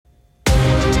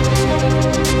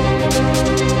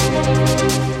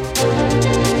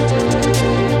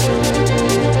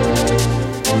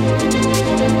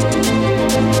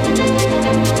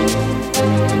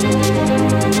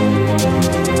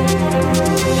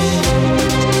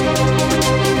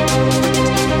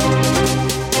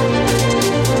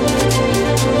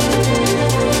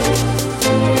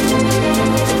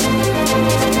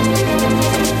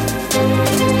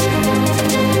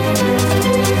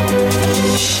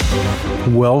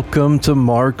Welcome to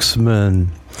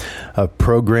Marksman, a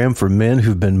program for men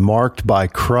who've been marked by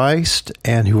Christ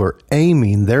and who are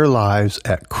aiming their lives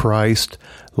at Christ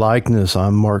likeness.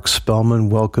 I'm Mark Spellman.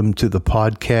 Welcome to the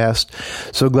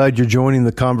podcast. So glad you're joining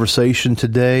the conversation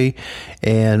today,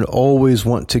 and always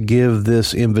want to give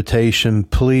this invitation.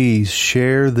 Please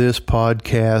share this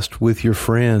podcast with your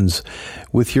friends,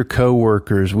 with your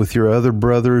coworkers, with your other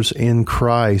brothers in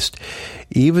Christ.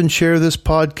 Even share this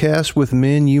podcast with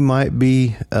men you might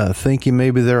be thinking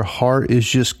maybe their heart is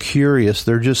just curious.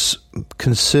 They're just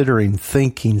considering,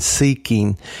 thinking,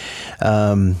 seeking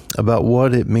about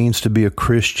what it means to be a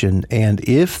Christian. And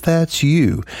if that's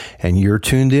you and you're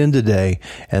tuned in today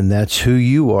and that's who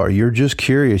you are, you're just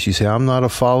curious. You say, I'm not a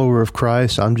follower of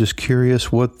Christ. I'm just curious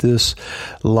what this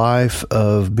life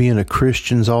of being a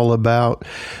Christian's all about.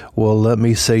 Well, let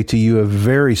me say to you a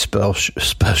very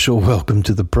special welcome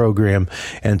to the program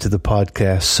and to the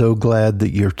podcast. So glad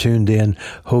that you're tuned in.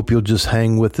 Hope you'll just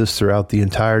hang with us throughout the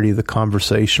entirety of the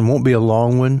conversation. Won't be a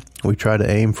long one. We try to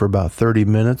aim for about 30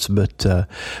 minutes, but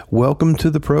welcome to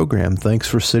the program. Thanks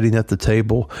for sitting at the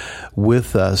table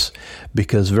with us,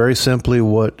 because very simply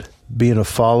what being a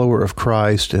follower of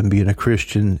Christ and being a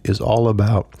Christian is all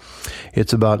about.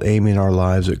 It's about aiming our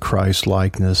lives at Christ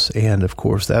likeness. And of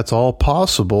course, that's all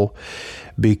possible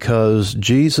because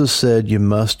Jesus said you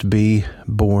must be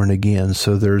born again.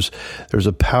 So there's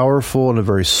a powerful and a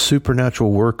very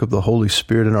supernatural work of the Holy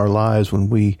Spirit in our lives when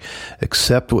we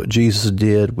accept what Jesus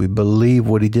did. We believe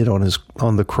what he did on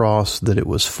the cross, that it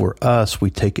was for us. We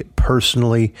take it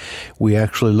personally. We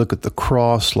actually look at the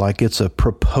cross like it's a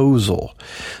proposal,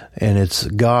 and it's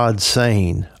God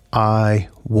saying, I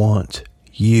want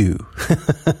you.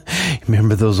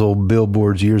 Remember those old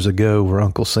billboards years ago where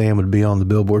Uncle Sam would be on the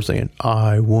billboard saying,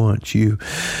 I want you?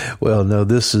 Well, no,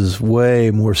 this is way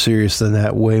more serious than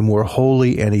that, way more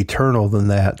holy and eternal than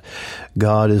that.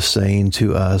 God is saying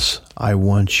to us, I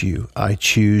want you. I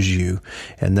choose you.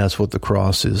 And that's what the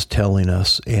cross is telling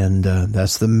us. And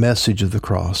that's the message of the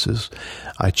cross is,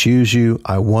 I choose you.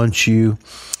 I want you.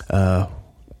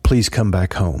 Please come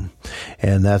back home.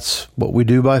 And that's what we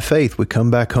do by faith. We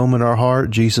come back home in our heart.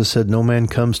 Jesus said, no man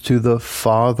comes to the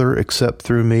Father except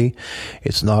through me.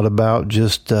 It's not about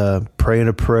just praying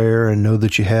a prayer and know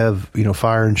that you have,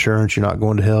 fire insurance. You're not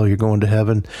going to hell. You're going to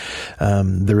heaven.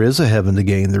 There is a heaven to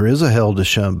gain. There is a hell to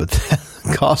shun, but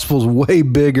the gospel's way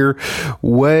bigger,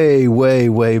 way, way,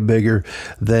 way bigger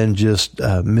than just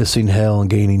missing hell and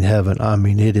gaining heaven. I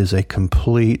mean, it is a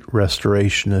complete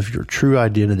restoration of your true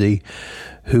identity,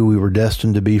 who we were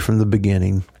destined to be from the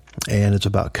beginning. And it's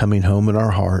about coming home in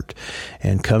our heart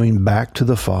and coming back to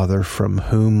the Father from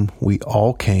whom we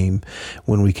all came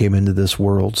when we came into this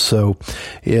world. So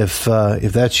if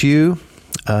that's you,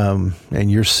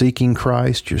 and you're seeking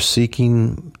Christ, you're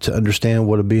seeking to understand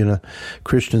what being a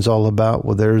Christian is all about,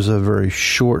 well, there's a very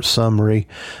short summary,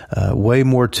 way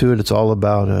more to it. It's all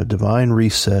about a divine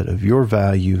reset of your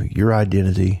value, your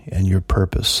identity, and your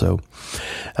purpose. So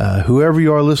whoever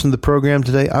you are listening to the program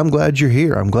today, I'm glad you're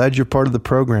here. I'm glad you're part of the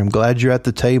program. Glad you're at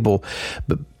the table.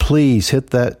 But please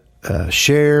hit that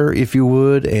share if you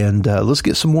would, and let's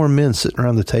get some more men sitting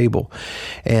around the table.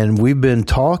 And we've been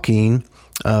talking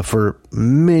for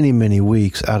many, many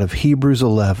weeks out of Hebrews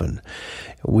 11.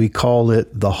 We call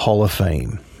it the Hall of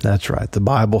Fame. That's right. The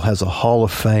Bible has a Hall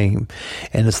of Fame,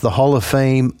 and it's the Hall of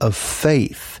Fame of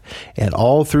faith. And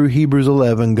all through Hebrews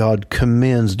 11, God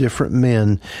commends different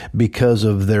men because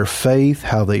of their faith,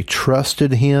 how they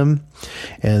trusted him.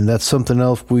 And that's something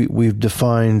else we've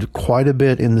defined quite a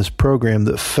bit in this program,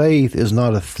 that faith is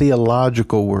not a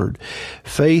theological word.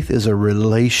 Faith is a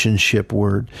relationship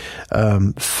word.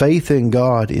 Faith in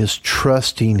God is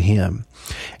trusting him.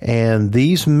 And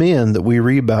these men that we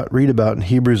read about in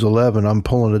Hebrews 11, I'm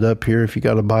pulling it up here. If you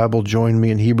got a Bible, join me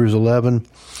in Hebrews 11.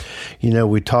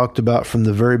 We talked about from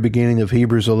the very beginning of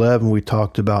Hebrews 11, we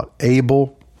talked about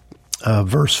Abel,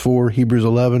 verse 4, Hebrews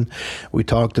 11. We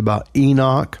talked about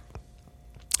Enoch.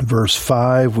 Verse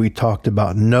 5, we talked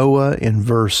about Noah in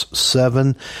verse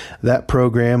 7. That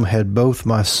program had both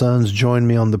my sons join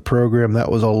me on the program. That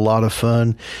was a lot of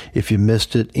fun. If you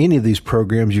missed it, any of these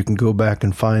programs, you can go back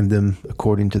and find them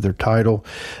according to their title.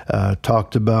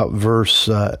 Talked about verse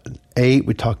 8,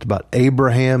 we talked about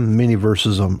Abraham, many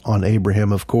verses on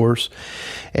Abraham, of course.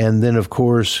 And then, of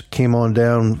course, came on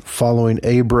down following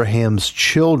Abraham's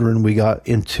children. We got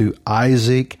into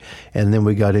Isaac, and then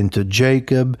we got into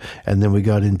Jacob, and then we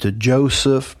got into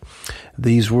Joseph.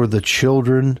 These were the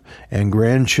children and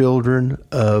grandchildren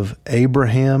of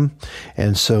Abraham.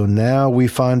 And so now we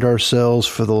find ourselves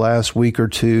for the last week or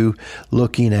two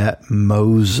looking at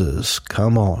Moses.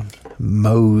 Come on.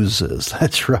 Moses.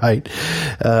 That's right.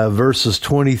 Verses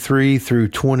 23 through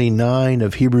 29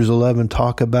 of Hebrews 11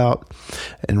 talk about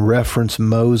and reference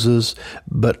Moses.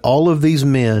 But all of these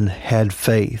men had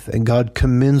faith, and God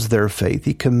commends their faith.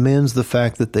 He commends the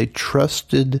fact that they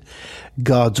trusted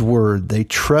God's word. They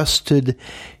trusted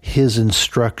his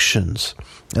instructions.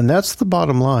 And that's the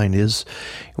bottom line, is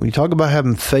when you talk about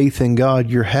having faith in God,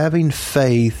 you're having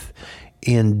faith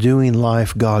in doing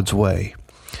life God's way,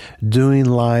 doing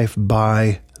life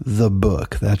by the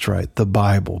book. That's right, the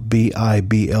Bible,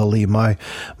 Bible.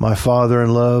 My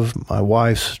father-in-law, my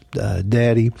wife's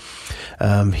daddy,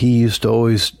 he used to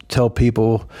always tell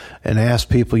people and ask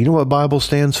people, you know what Bible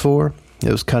stands for?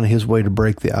 It was kind of his way to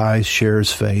break the ice, share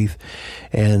his faith.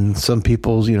 And some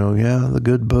people's, the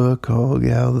good book. Oh,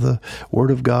 yeah, the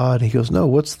Word of God. He goes, no,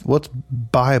 what's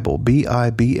Bible,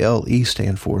 Bible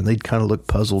stand for? And they'd kind of look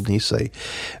puzzled, and he'd say,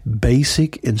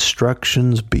 basic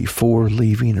instructions before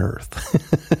leaving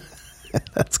earth.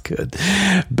 That's good.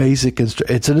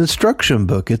 It's an instruction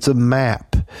book. It's a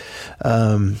map.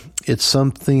 It's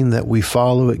something that we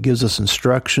follow. It gives us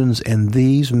instructions, and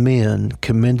these men,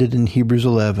 commended in Hebrews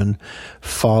 11,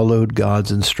 followed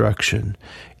God's instruction.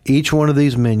 Each one of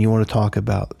these men you want to talk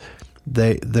about,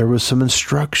 there was some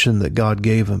instruction that God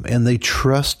gave them, and they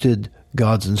trusted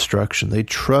God's instruction. They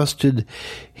trusted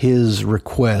his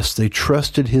requests. They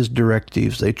trusted his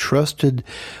directives. They trusted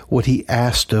what he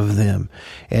asked of them.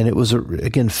 And it was,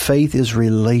 again, faith is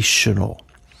relational.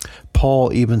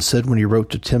 Paul even said when he wrote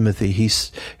to Timothy,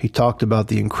 he talked about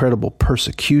the incredible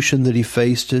persecution that he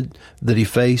faced and that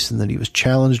he was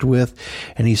challenged with.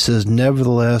 And he says,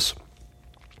 nevertheless,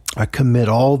 I commit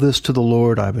all this to the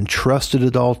Lord. I've entrusted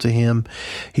it all to him.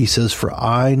 He says, for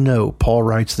I know, Paul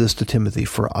writes this to Timothy,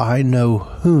 for I know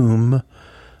whom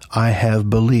I have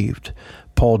believed.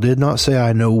 Paul did not say,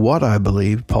 I know what I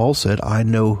believe. Paul said, I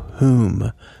know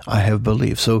whom I have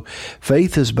believed. So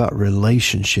faith is about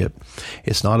relationship.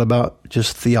 It's not about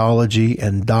just theology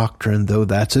and doctrine, though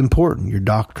that's important. Your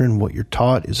doctrine, what you're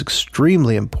taught, is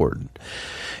extremely important.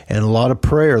 And a lot of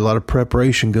prayer, a lot of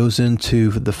preparation goes into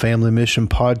the Family Mission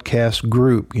podcast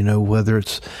group, whether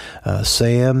it's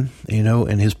Sam,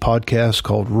 and his podcast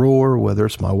called Roar, whether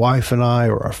it's my wife and I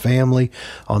or our family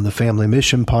on the Family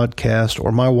Mission podcast,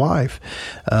 or my wife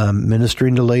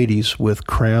ministering to ladies with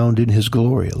Crowned in His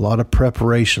Glory. A lot of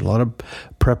preparation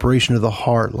of the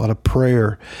heart, a lot of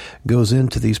prayer goes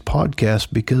into these podcasts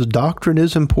because doctrine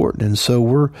is important. And so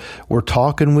we're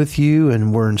talking with you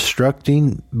and we're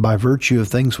instructing by virtue of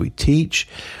things we teach.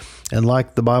 And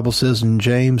like the Bible says in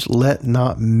James, let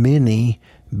not many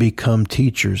become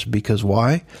teachers, because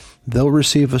why? They'll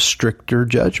receive a stricter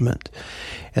judgment.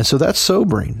 And so that's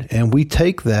sobering, and we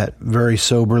take that very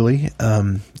soberly,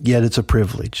 yet it's a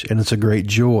privilege, and it's a great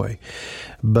joy.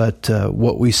 But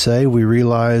what we say, we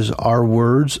realize our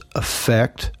words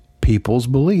affect people's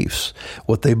beliefs,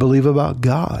 what they believe about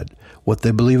God, what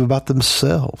they believe about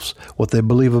themselves, what they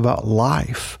believe about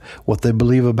life, what they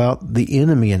believe about the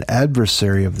enemy and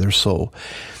adversary of their soul.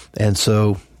 And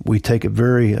so we take it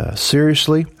very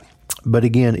seriously. But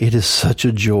again, it is such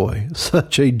a joy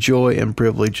and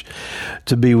privilege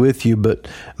to be with you. But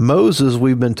Moses,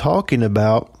 we've been talking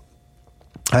about,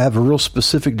 I have a real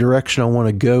specific direction I want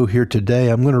to go here today.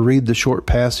 I'm going to read the short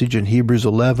passage in Hebrews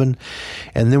 11,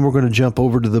 and then we're going to jump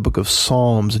over to the book of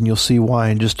Psalms, and you'll see why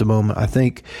in just a moment. I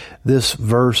think this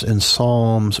verse in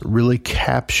Psalms really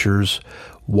captures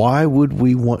why would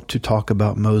we want to talk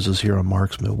about Moses here on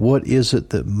Marksman. What is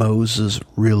it that Moses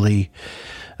really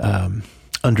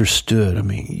understood? I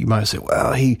mean, you might say,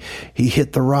 well, he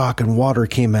hit the rock and water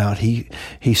came out. He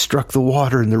struck the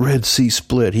water and the Red Sea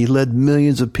split. He led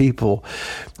millions of people.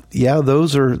 Yeah,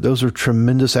 those are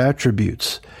tremendous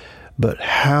attributes. But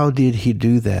how did he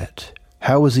do that?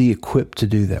 How was he equipped to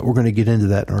do that? We're going to get into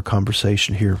that in our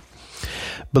conversation here.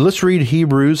 But let's read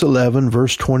Hebrews 11,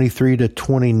 verse 23 to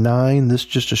 29. This is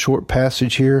just a short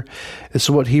passage here. It's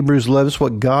what Hebrews 11, it's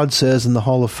what God says in the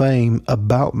Hall of Fame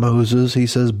about Moses. He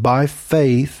says, by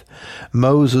faith,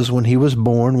 Moses, when he was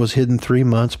born, was hidden 3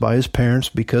 months by his parents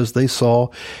because they saw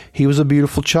he was a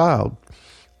beautiful child.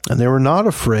 And they were not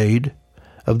afraid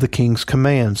of the king's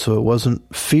command. So it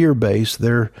wasn't fear-based.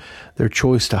 Their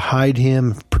choice to hide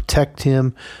him, protect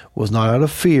him, was not out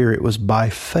of fear. It was by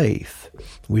faith.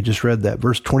 We just read that.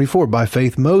 Verse 24, by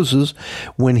faith Moses,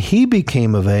 when he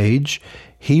became of age,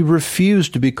 he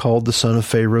refused to be called the son of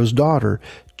Pharaoh's daughter,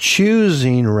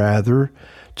 choosing rather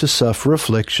to suffer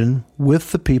affliction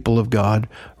with the people of God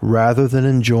rather than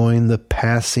enjoying the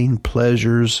passing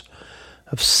pleasures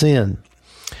of sin.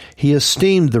 He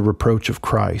esteemed the reproach of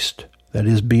Christ, that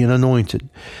is, being anointed,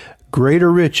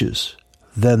 greater riches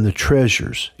than the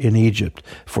treasures in Egypt,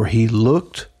 for he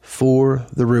looked for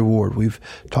the reward. We've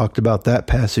talked about that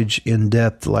passage in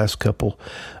depth the last couple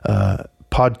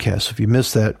podcasts. If you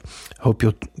missed that, hope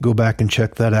you'll go back and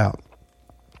check that out.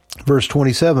 Verse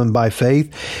 27, by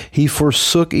faith he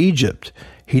forsook Egypt.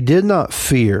 He did not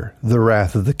fear the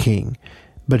wrath of the king,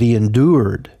 but he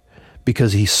endured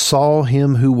because he saw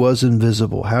him who was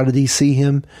invisible. How did he see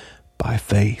him? By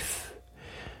faith.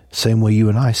 Same way you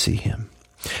and I see him.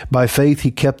 By faith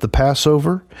he kept the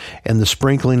Passover and the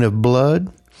sprinkling of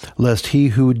blood, lest he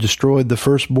who destroyed the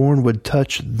firstborn would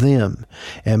touch them.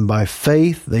 And by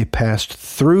faith they passed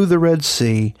through the Red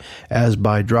Sea as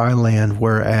by dry land,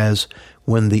 whereas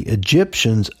when the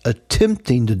Egyptians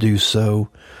attempting to do so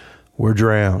were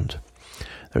drowned.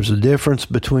 There's a difference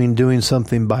between doing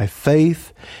something by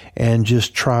faith and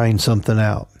just trying something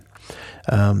out.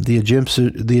 The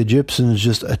Egyptians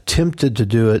just attempted to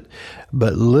do it,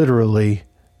 but literally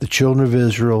the children of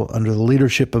Israel, under the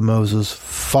leadership of Moses,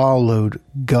 followed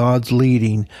God's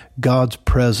leading, God's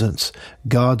presence,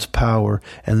 God's power,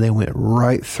 and they went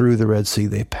right through the Red Sea.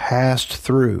 They passed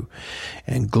through,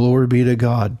 and glory be to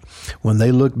God. When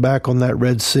they looked back on that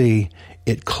Red Sea,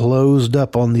 it closed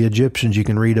up on the Egyptians. You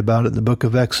can read about it in the book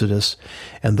of Exodus.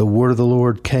 And the word of the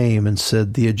Lord came and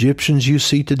said, the Egyptians you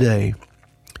see today,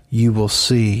 you will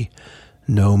see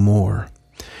no more.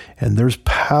 And there's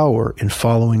power in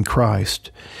following Christ,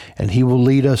 and he will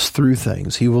lead us through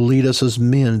things. He will lead us as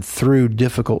men through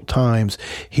difficult times.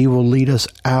 He will lead us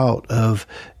out of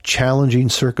challenging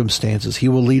circumstances. He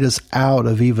will lead us out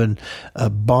of even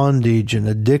bondage and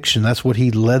addiction. That's what he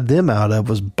led them out of,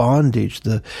 was bondage.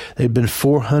 They'd been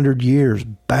 400 years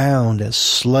bound as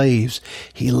slaves.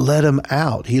 He led them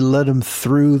out. He led them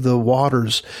through the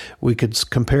waters. We could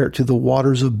compare it to the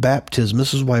waters of baptism.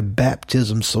 This is why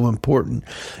baptism is so important.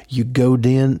 You go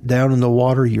down in the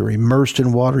water, you're immersed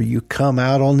in water, you come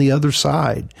out on the other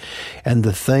side. And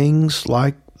the things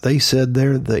like they said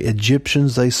there, the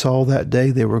Egyptians they saw that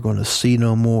day, they were going to see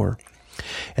no more.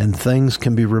 And things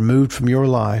can be removed from your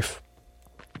life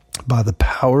by the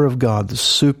power of God, the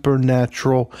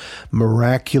supernatural,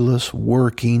 miraculous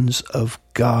workings of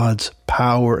God's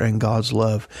power and God's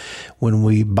love. When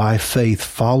we, by faith,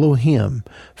 follow him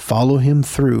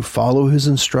through, follow his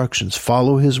instructions,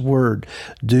 follow his word,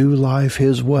 do life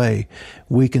his way,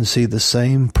 we can see the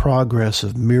same progress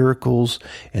of miracles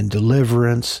and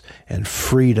deliverance and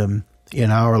freedom in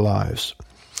our lives.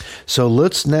 So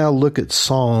let's now look at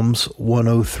Psalms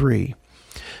 103.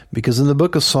 Because in the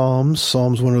book of Psalms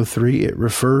 103, it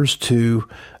refers to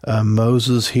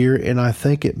Moses here, and I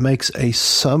think it makes a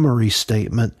summary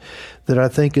statement that I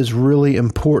think is really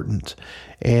important.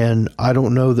 And I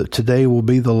don't know that today will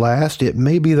be the last. It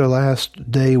may be the last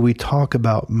day we talk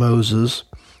about Moses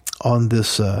on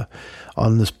this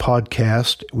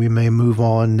podcast. We may move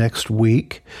on next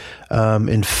week.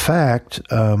 In fact,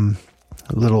 a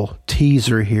little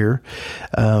teaser here,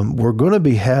 we're going to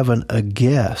be having a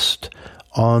guest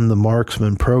on the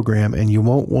Marksman program, and you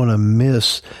won't want to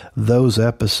miss those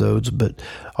episodes. But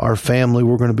our family,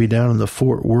 we're going to be down in the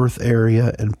Fort Worth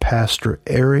area, and Pastor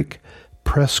Eric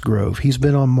Pressgrove, he's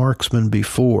been on Marksman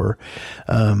before.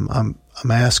 I'm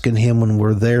asking him when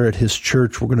we're there at his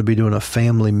church, we're going to be doing a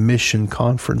family mission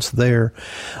conference there.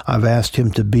 I've asked him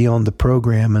to be on the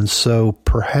program, and so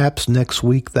perhaps next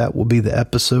week that will be the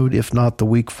episode, if not the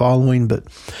week following. But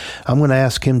I'm going to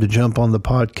ask him to jump on the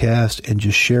podcast and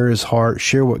just share his heart,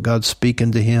 share what God's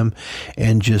speaking to him,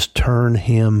 and just turn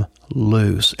him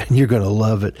loose. And you're going to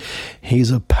love it.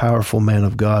 He's a powerful man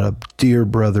of God, a dear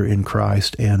brother in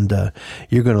Christ, and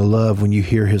you're going to love when you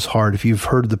hear his heart. If you've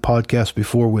heard the podcast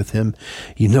before with him,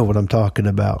 you know what I'm talking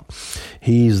about.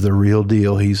 He's the real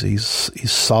deal.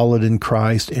 He's solid in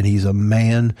Christ, and he's a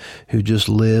man who just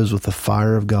lives with the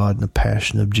fire of God and the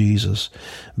passion of Jesus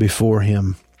before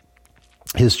him.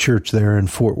 His church there in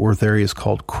Fort Worth area is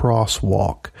called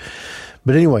Crosswalk.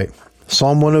 But anyway,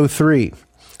 Psalm 103.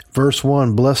 Verse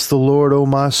 1, bless the Lord, O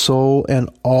my soul, and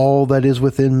all that is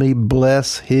within me.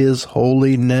 Bless his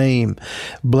holy name.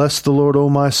 Bless the Lord, O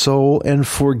my soul, and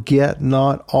forget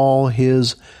not all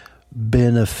his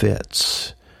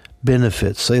benefits.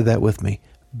 Benefits. Say that with me.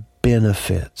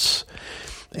 Benefits.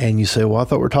 And you say, well, I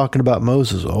thought we were talking about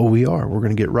Moses. Oh, we are. We're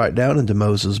going to get right down into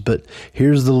Moses. But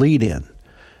here's the lead in.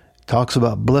 Talks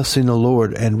about blessing the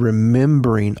Lord and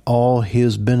remembering all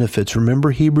his benefits.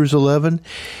 Remember Hebrews 11?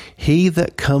 He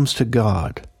that comes to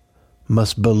God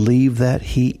must believe that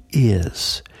he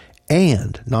is,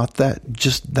 and not that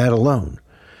just that alone.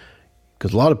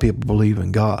 Because a lot of people believe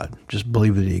in God, just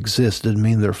believe that he exists. Doesn't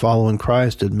mean they're following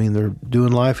Christ, doesn't mean they're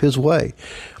doing life his way.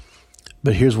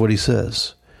 But here's what he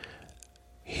says.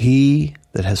 He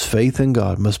that has faith in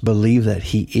God must believe that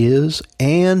he is,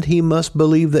 and he must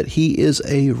believe that he is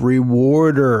a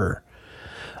rewarder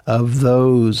of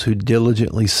those who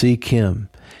diligently seek him.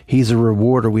 He's a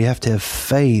rewarder. We have to have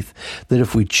faith that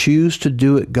if we choose to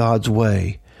do it God's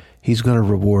way, he's going to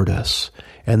reward us,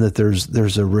 and that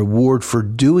there's a reward for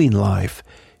doing life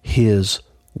his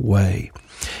way.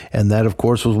 And that, of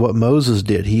course, was what Moses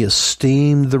did. He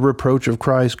esteemed the reproach of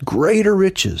Christ greater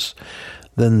riches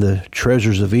than the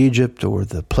treasures of Egypt or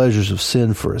the pleasures of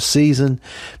sin for a season,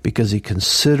 because he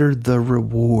considered the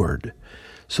reward.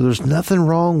 So there's nothing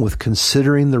wrong with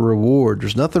considering the reward.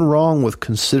 There's nothing wrong with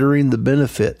considering the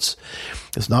benefits.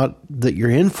 It's not that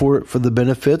you're in for it for the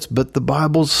benefits, but the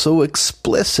Bible's so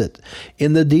explicit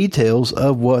in the details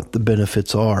of what the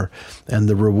benefits are and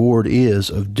the reward is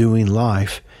of doing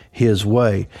life his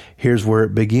way. Here's where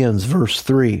it begins. Verse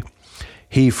 3,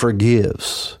 he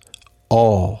forgives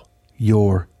all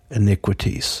your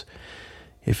iniquities.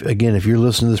 If you're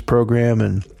listening to this program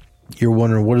and you're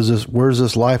wondering, where does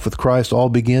this life with Christ all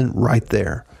begin? Right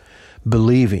there.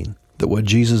 Believing that what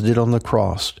Jesus did on the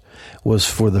cross was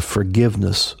for the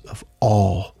forgiveness of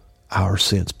all our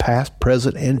sins, past,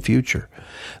 present, and future.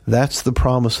 That's the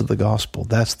promise of the gospel.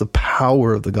 That's the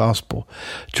power of the gospel,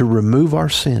 to remove our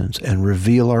sins and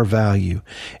reveal our value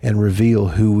and reveal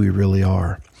who we really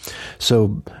are.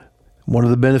 So one of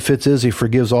the benefits is he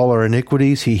forgives all our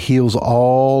iniquities. He heals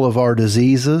all of our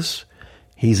diseases.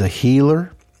 He's a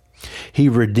healer. He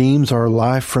redeems our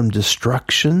life from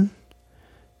destruction.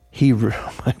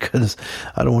 Oh my goodness,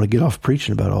 I don't want to get off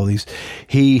preaching about all these.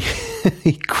 He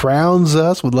crowns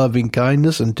us with loving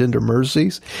kindness and tender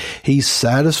mercies. He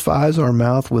satisfies our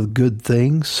mouth with good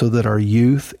things so that our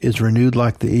youth is renewed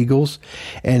like the eagles.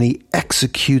 And he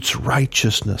executes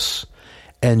righteousness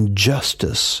and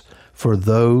justice for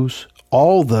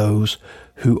all those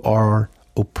who are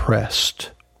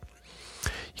oppressed.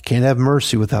 You can't have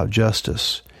mercy without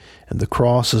justice. And the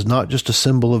cross is not just a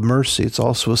symbol of mercy, it's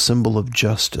also a symbol of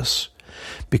justice.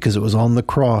 Because it was on the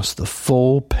cross, the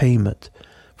full payment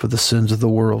for the sins of the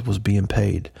world was being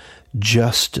paid.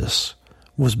 Justice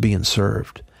was being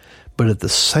served. But at the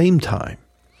same time,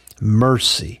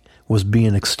 mercy was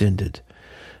being extended.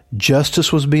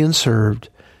 Justice was being served,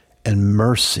 and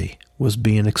mercy was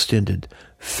being extended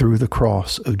through the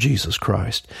cross of Jesus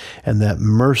Christ. And that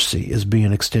mercy is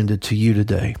being extended to you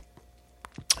today,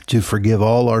 to forgive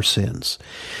all our sins,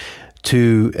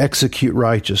 to execute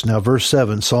righteous. Now, verse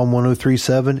 7, Psalm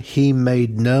 103:7, he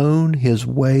made known his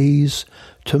ways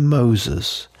to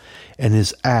Moses and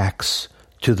his acts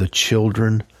to the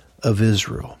children of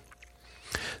Israel.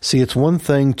 See, it's one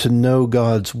thing to know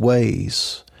God's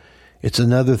ways. It's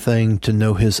another thing to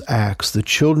know his acts. The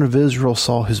children of Israel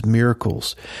saw his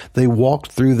miracles. They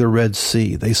walked through the Red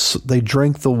Sea. They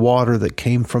drank the water that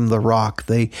came from the rock.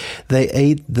 They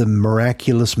ate the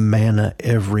miraculous manna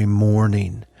every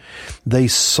morning. They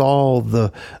saw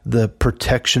the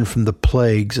protection from the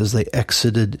plagues as they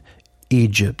exited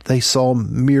Egypt. They saw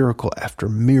miracle after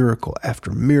miracle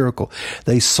after miracle.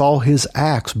 They saw his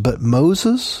acts. But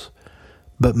Moses,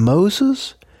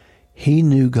 he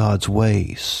knew God's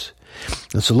ways.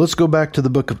 And so let's go back to the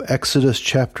book of Exodus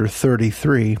chapter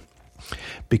 33,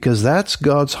 because that's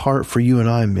God's heart for you and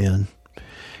I, men.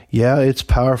 Yeah, it's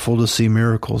powerful to see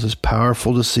miracles. It's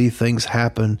powerful to see things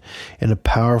happen in a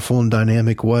powerful and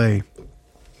dynamic way.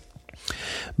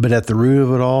 But at the root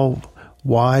of it all,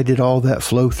 why did all that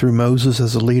flow through Moses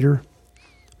as a leader?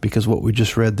 Because what we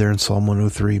just read there in Psalm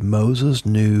 103, Moses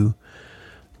knew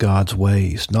God's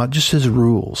ways, not just his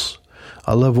rules.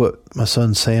 I love what my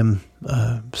son Sam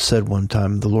said one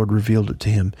time. The Lord revealed it to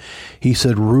him. He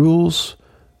said, rules,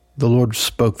 the Lord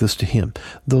spoke this to him.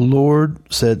 The Lord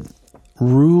said,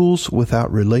 rules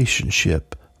without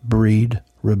relationship breed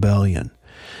rebellion.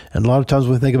 And a lot of times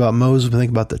when we think about Moses, we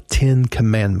think about the 10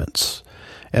 commandments.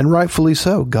 And rightfully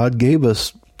so. God gave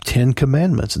us 10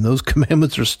 commandments, and those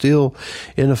commandments are still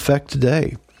in effect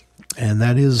today. And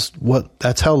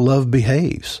that's how love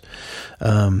behaves.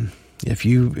 If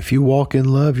you walk in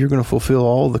love, you're going to fulfill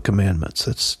all the commandments.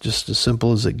 That's just as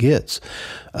simple as it gets.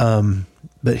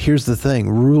 But here's the thing.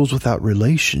 Rules without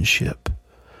relationship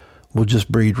will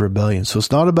just breed rebellion. So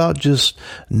it's not about just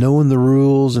knowing the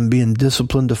rules and being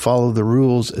disciplined to follow the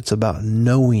rules. It's about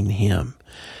knowing him.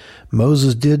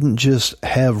 Moses didn't just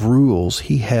have rules.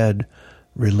 He had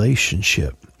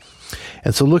relationship.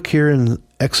 And so look here in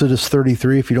Exodus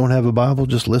 33. If you don't have a Bible,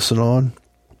 just listen on.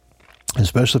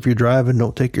 Especially if you're driving,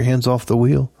 don't take your hands off the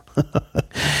wheel.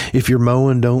 If you're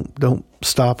mowing, don't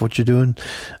stop what you're doing.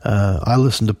 I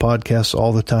listen to podcasts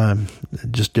all the time,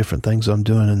 just different things I'm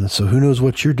doing. And so who knows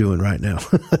what you're doing right now,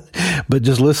 but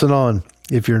just listen on.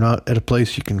 If you're not at a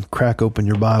place you can crack open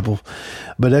your Bible.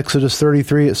 But Exodus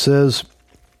 33, it says,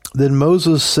 Then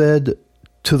Moses said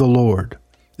to the Lord,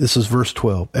 this is verse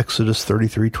 12, Exodus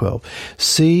 33:12,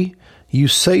 See, you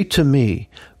say to me,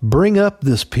 bring up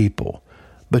this people,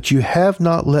 but you have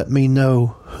not let me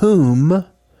know whom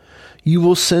you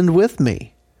will send with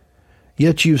me.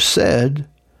 Yet you've said,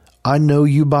 I know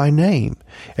you by name,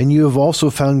 and you have also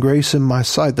found grace in my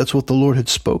sight. That's what the Lord had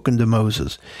spoken to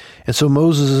Moses. And so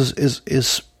Moses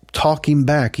is talking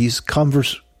back. He's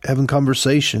having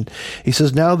conversation. He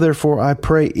says, Now therefore I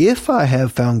pray, if I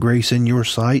have found grace in your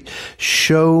sight,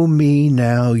 show me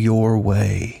now your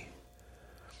way.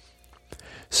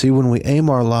 See, when we aim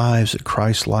our lives at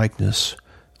Christ's likeness,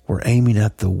 we're aiming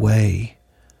at the way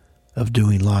of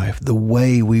doing life, the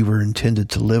way we were intended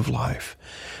to live life.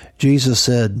 Jesus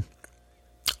said,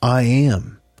 I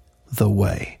am the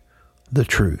way, the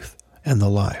truth, and the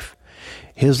life.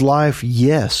 His life,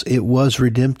 yes, it was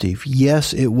redemptive.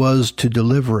 Yes, it was to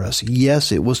deliver us.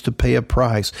 Yes, it was to pay a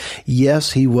price.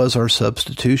 Yes, he was our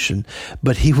substitution,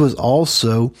 but he was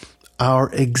also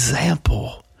our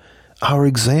example. Our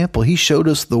example. He showed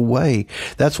us the way.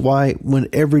 That's why when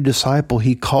every disciple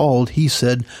he called, he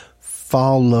said,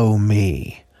 follow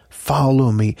me.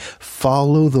 Follow me.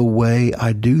 Follow the way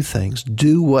I do things.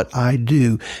 Do what I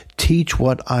do. Teach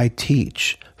what I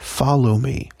teach. Follow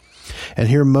me. And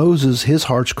here Moses, his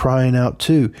heart's crying out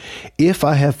too. If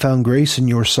I have found grace in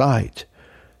your sight,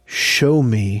 show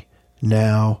me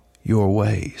now your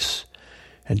ways.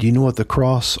 And do you know what the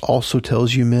cross also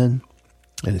tells you, men?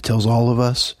 And it tells all of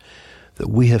us that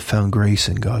we have found grace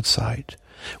in God's sight.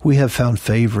 We have found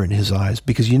favor in his eyes.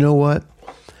 Because you know what?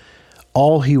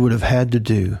 All he would have had to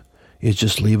do is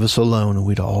just leave us alone and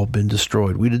we'd all been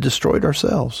destroyed. We'd have destroyed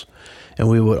ourselves and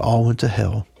we would all went to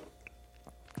hell.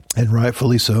 And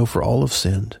rightfully so, for all have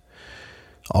sinned.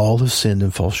 All have sinned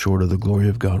and fall short of the glory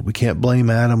of God. We can't blame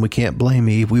Adam. We can't blame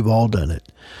Eve. We've all done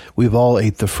it. We've all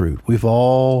ate the fruit. We've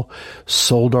all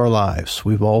sold our lives.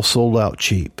 We've all sold out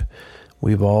cheap.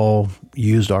 We've all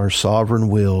used our sovereign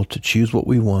will to choose what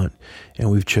we want,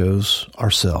 and we've chose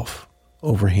ourselves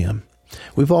over him.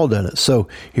 We've all done it. So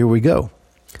here we go.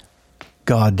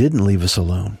 God didn't leave us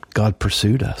alone. God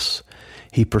pursued us.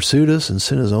 He pursued us and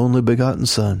sent his only begotten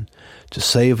Son to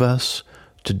save us,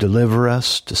 to deliver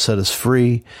us, to set us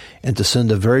free, and to send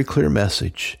a very clear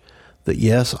message that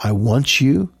yes, I want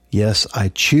you. Yes, I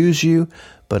choose you.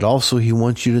 But also he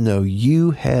wants you to know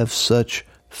you have such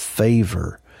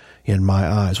favor in my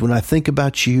eyes. When I think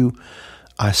about you,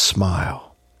 I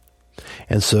smile.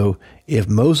 And so if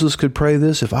Moses could pray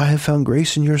this, if I have found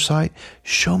grace in your sight,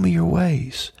 show me your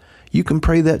ways. You can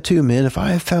pray that too, men. If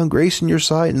I have found grace in your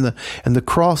sight and the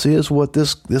cross is what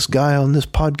this guy on this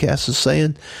podcast is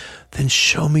saying, then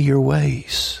show me your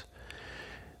ways.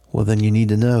 Well, then you need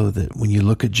to know that when you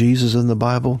look at Jesus in the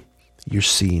Bible, you're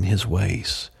seeing his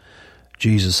ways.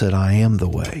 Jesus said, I am the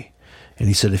way. And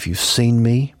he said, if you've seen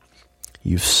me,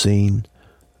 you've seen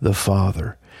the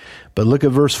Father. But look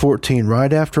at verse 14,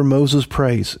 right after Moses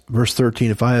prays. Verse 13,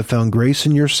 if I have found grace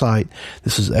in your sight,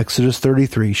 this is Exodus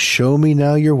 33, show me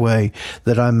now your way,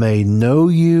 that I may know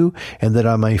you, and that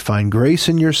I may find grace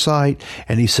in your sight.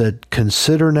 And he said,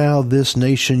 consider now this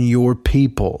nation your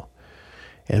people.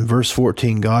 And verse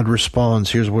 14, God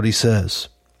responds, here's what he says,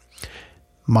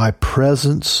 my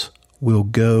presence will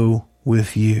go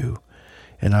with you,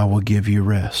 and I will give you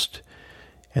rest.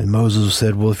 And Moses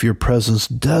said, well, if your presence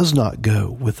does not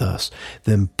go with us,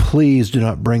 then please do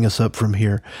not bring us up from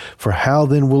here. For how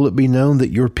then will it be known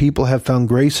that your people have found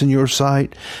grace in your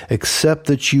sight, except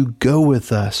that you go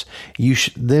with us?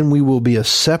 Then we will be a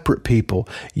separate people,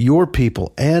 your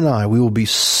people and I. We will be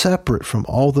separate from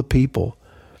all the people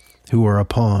who are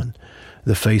upon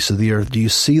the face of the earth. Do you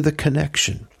see the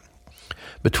connection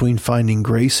between finding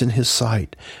grace in his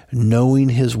sight, knowing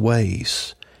his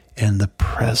ways, and the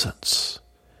presence?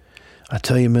 I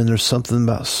tell you, man, there's something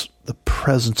about the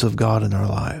presence of God in our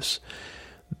lives.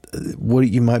 What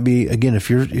you might be, again, if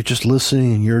you're just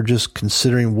listening and you're just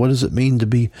considering what does it mean to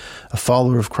be a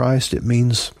follower of Christ, it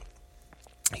means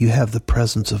you have the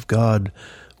presence of God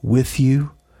with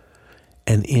you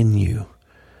and in you.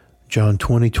 John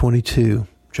 20,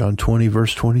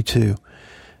 verse 22,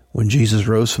 when Jesus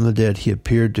rose from the dead, he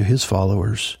appeared to his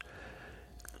followers.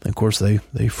 Of course, they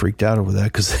freaked out over that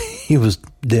because he was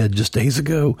dead just days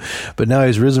ago. But now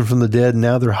he's risen from the dead, and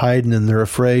now they're hiding, and they're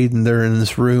afraid, and they're in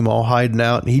this room all hiding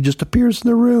out, and he just appears in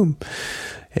the room.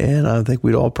 And I think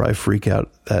we'd all probably freak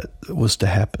out that was to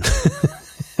happen.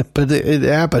 But it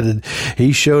happened. And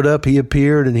he showed up, he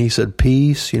appeared, and he said,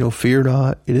 peace, fear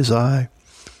not, it is I.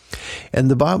 And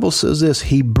the Bible says this,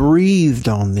 he breathed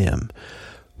on them.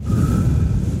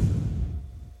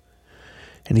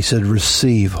 And he said,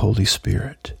 receive, Holy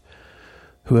Spirit.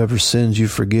 Whoever sins you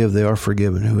forgive, they are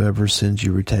forgiven. Whoever sins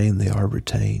you retain, they are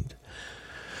retained.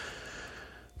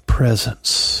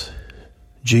 Presence.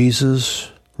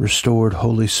 Jesus restored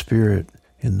Holy Spirit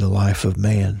in the life of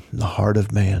man, in the heart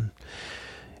of man.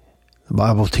 The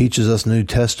Bible teaches us in the New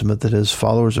Testament that as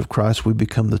followers of Christ, we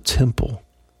become the temple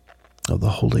of the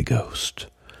Holy Ghost.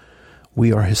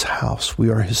 We are his house. We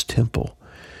are his temple.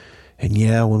 And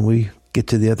yeah, when we get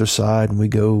to the other side and we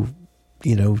go,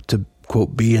 to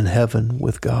quote, be in heaven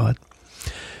with God,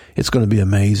 it's going to be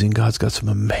amazing. God's got some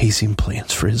amazing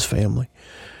plans for his family.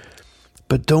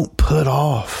 But don't put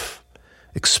off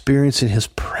experiencing his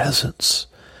presence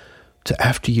to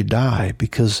after you die,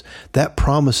 because that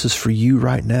promise is for you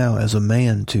right now as a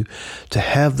man to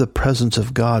have the presence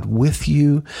of God with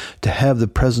you, to have the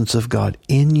presence of God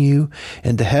in you,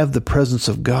 and to have the presence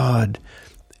of God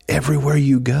everywhere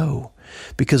you go.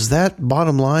 Because that,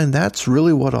 bottom line, that's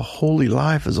really what a holy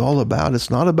life is all about.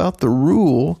 It's not about the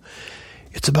rule.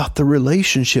 It's about the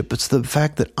relationship. It's the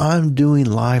fact that I'm doing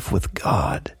life with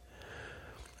God.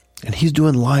 And he's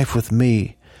doing life with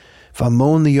me. If I'm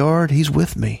mowing the yard, he's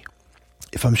with me.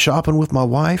 If I'm shopping with my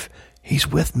wife, he's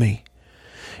with me.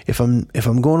 If I'm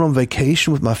going on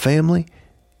vacation with my family,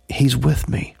 he's with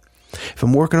me. If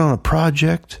I'm working on a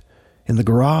project in the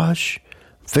garage,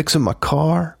 fixing my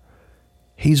car,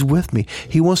 he's with me.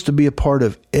 He wants to be a part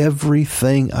of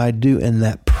everything I do, and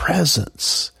that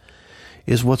presence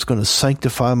is what's going to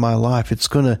sanctify my life. It's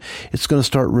going to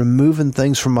start removing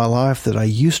things from my life that I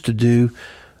used to do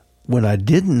when I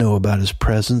didn't know about his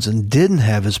presence and didn't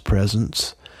have his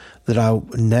presence, that I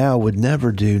now would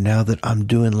never do now that I'm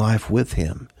doing life with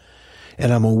him.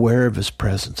 And I'm aware of his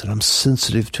presence, and I'm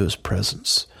sensitive to his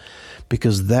presence,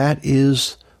 because that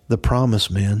is the promise,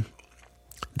 man.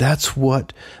 That's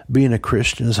what being a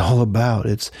Christian is all about.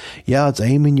 It's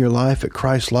aiming your life at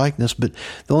Christ likeness, but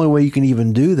the only way you can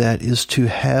even do that is to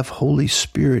have Holy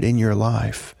Spirit in your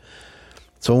life.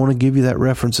 So I want to give you that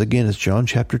reference again. It's John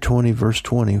chapter 20, verse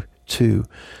 22,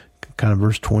 kind of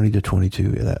verse 20 to 22,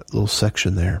 that little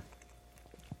section there.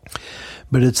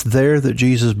 But it's there that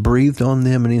Jesus breathed on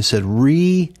them and he said,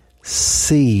 receive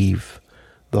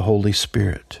the Holy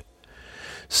Spirit.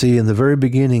 See, in the very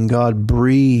beginning, God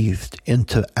breathed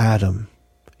into Adam.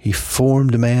 He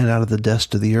formed man out of the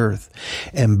dust of the earth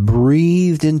and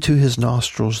breathed into his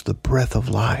nostrils the breath of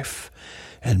life,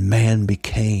 and man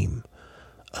became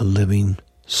a living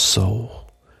soul.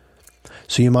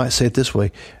 So you might say it this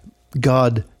way: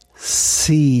 God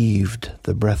sieved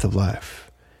the breath of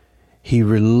life. He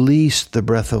released the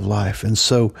breath of life. And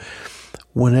so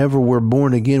whenever we're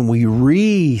born again, we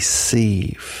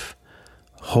receive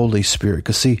Holy Spirit.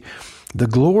 Because see, the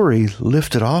glory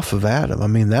lifted off of Adam. I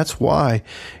mean, that's why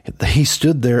he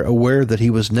stood there aware that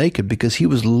he was naked, because he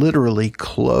was literally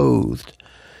clothed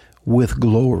with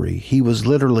glory. He was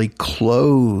literally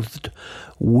clothed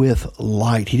with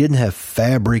light. He didn't have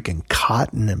fabric and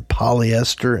cotton and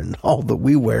polyester and all that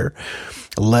we wear.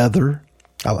 Leather.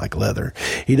 I like leather.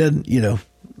 He doesn't,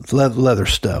 leather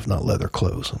stuff, not leather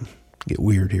clothes. Get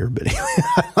weird here, but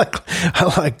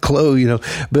I like clothes,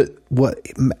 But what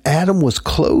Adam was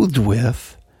clothed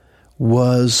with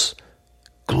was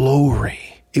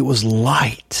glory. It was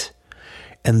light.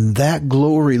 And that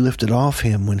glory lifted off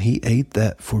him when he ate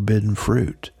that forbidden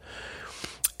fruit.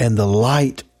 And the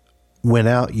light went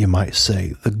out, you might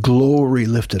say. The glory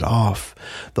lifted off.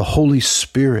 The Holy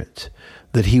Spirit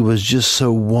that he was just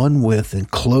so one with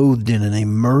and clothed in and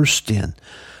immersed in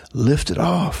lifted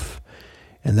off.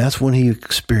 And that's when he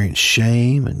experienced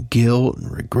shame and guilt and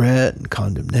regret and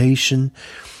condemnation.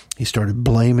 He started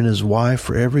blaming his wife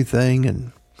for everything,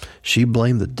 and she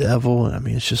blamed the devil. And I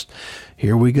mean, it's just,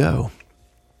 here we go.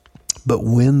 But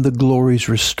when the glory's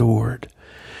restored,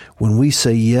 when we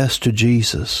say yes to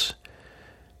Jesus,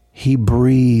 he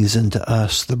breathes into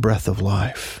us the breath of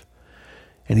life.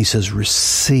 And he says,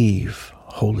 receive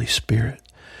Holy Spirit.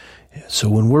 So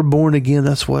when we're born again,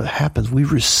 that's what happens. We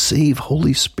receive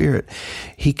Holy Spirit.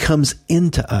 He comes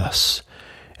into us.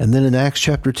 And then in Acts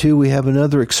chapter 2, we have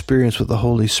another experience with the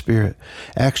Holy Spirit.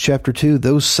 Acts chapter 2,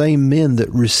 those same men that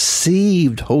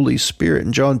received Holy Spirit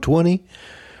in John 20,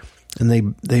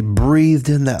 and they breathed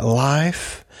in that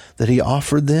life that he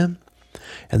offered them,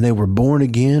 and they were born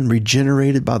again,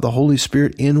 regenerated by the Holy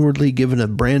Spirit, inwardly given a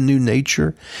brand new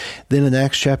nature. Then in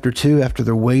Acts chapter 2, after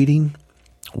they're waiting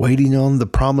on the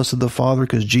promise of the Father,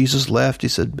 because Jesus left. He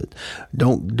said, but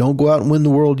don't go out and win the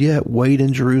world yet. Wait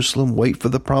in Jerusalem. Wait for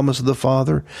the promise of the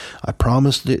Father. I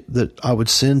promised that I would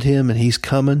send him, and he's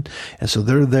coming. And so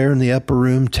they're there in the upper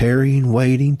room, tarrying,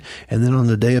 waiting. And then on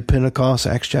the day of Pentecost,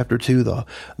 Acts chapter 2,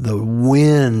 the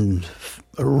wind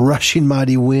A rushing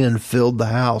mighty wind filled the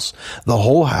house, the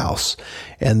whole house,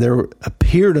 and there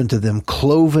appeared unto them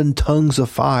cloven tongues of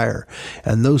fire,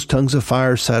 and those tongues of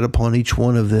fire sat upon each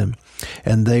one of them,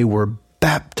 and they were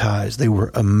baptized. They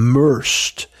were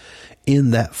immersed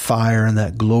in that fire and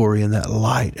that glory and that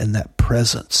light and that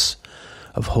presence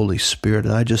of Holy Spirit.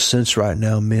 And I just sense right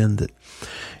now, men, that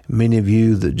many of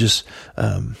you that just,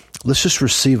 let's just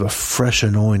receive a fresh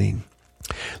anointing.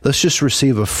 Let's just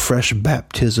receive a fresh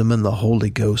baptism in the Holy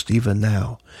Ghost even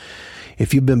now.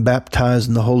 If you've been baptized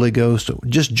in the Holy Ghost,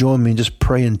 just join me and just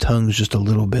pray in tongues just a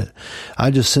little bit.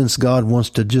 I just sense God wants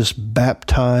to just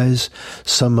baptize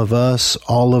some of us,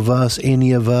 all of us,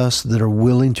 any of us that are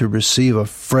willing to receive a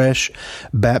fresh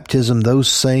baptism. Those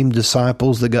same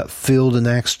disciples that got filled in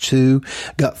Acts 2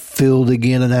 got filled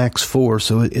again in Acts 4.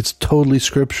 So it's totally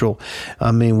scriptural.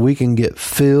 I mean, we can get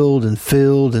filled and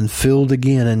filled and filled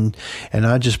again. And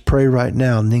I just pray right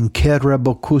now,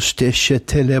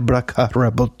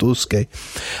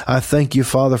 I thank you,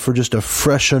 Father, for just a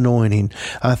fresh anointing.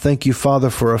 I thank you, Father,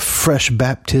 for a fresh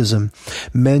baptism.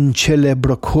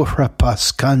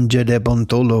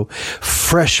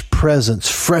 Fresh presence,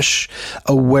 fresh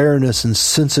awareness and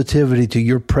sensitivity to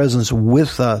your presence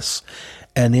with us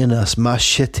and in us.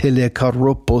 If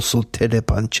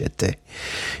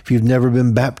you've never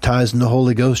been baptized in the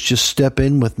Holy Ghost, just step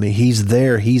in with me. He's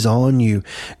there. He's on you.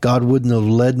 God wouldn't have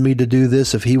led me to do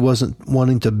this if he wasn't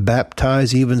wanting to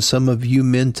baptize even some of you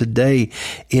men today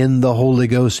in the Holy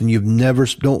Ghost. And you've never,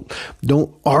 don't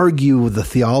argue with the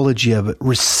theology of it.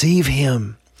 Receive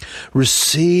him.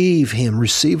 Receive him.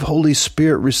 Receive Holy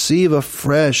Spirit. Receive a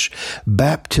fresh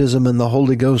baptism in the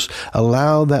Holy Ghost.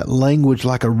 Allow that language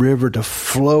like a river to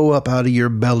flow up out of your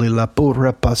belly.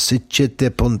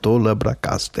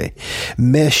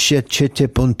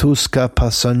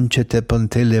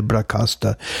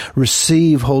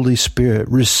 Receive Holy Spirit.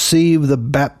 Receive the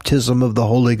baptism of the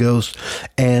Holy Ghost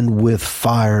and with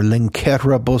fire. Let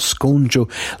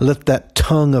that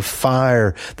tongue of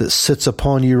fire that sits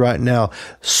upon you right now,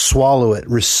 swallow it,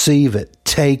 receive it,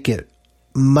 take it.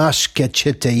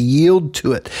 Mashkechete, yield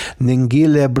to it.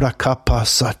 Ningile brakapa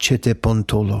sachete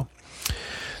pontolo.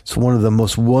 It's one of the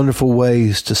most wonderful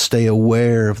ways to stay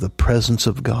aware of the presence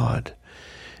of God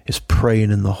is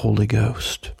praying in the Holy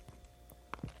Ghost.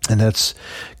 And that's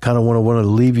kind of what I want to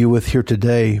leave you with here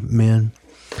today, men.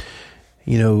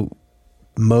 You know,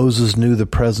 Moses knew the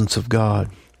presence of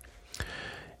God,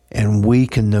 and we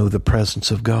can know the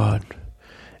presence of God.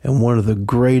 And one of the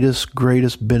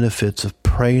greatest benefits of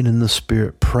praying in the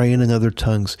Spirit, praying in other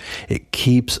tongues, it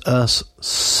keeps us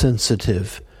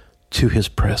sensitive to his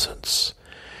presence.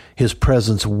 His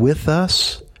presence with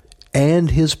us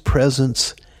and his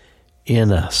presence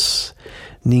in us.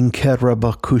 It's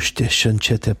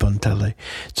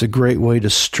a great way to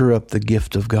stir up the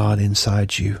gift of God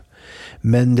inside you.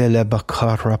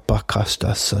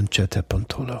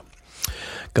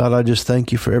 God, I just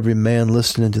thank you for every man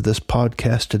listening to this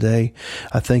podcast today.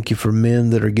 I thank you for men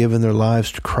that are giving their lives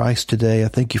to Christ today. I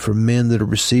thank you for men that are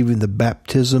receiving the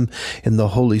baptism in the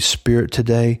Holy Spirit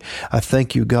today. I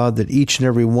thank you, God, that each and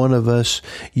every one of us,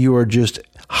 you are just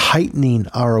heightening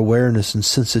our awareness and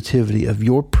sensitivity of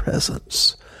your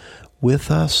presence with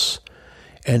us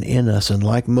and in us. And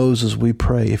like Moses, we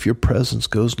pray, if your presence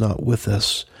goes not with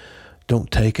us,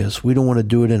 don't take us. We don't want to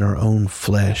do it in our own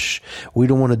flesh. We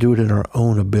don't want to do it in our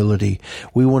own ability.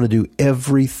 We want to do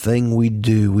everything we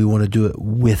do. We want to do it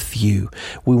with you.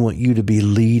 We want you to be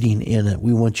leading in it.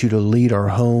 We want you to lead our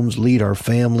homes, lead our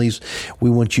families. We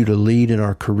want you to lead in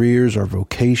our careers, our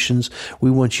vocations.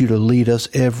 We want you to lead us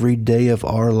every day of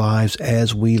our lives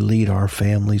as we lead our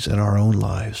families and our own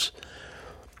lives.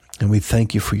 And we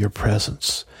thank you for your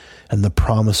presence and the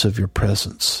promise of your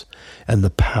presence and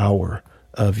the power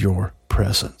of your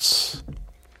presence.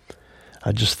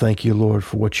 I just thank you, Lord,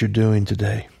 for what you're doing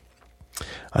today.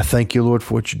 I thank you, Lord,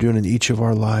 for what you're doing in each of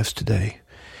our lives today.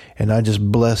 And I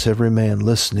just bless every man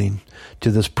listening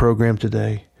to this program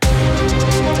today.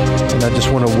 And I just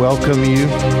want to welcome you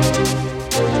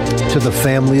to the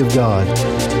family of God.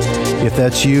 If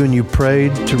that's you and you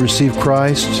prayed to receive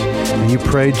Christ and you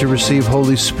prayed to receive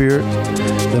Holy Spirit,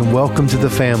 then welcome to the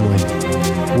family.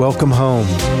 Welcome home.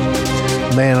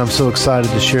 Man, I'm so excited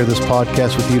to share this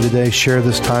podcast with you today, share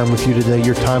this time with you today.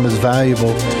 Your time is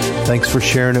valuable. Thanks for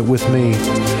sharing it with me.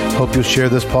 Hope you'll share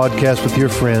this podcast with your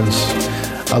friends.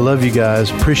 I love you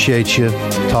guys. Appreciate you.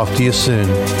 Talk to you soon.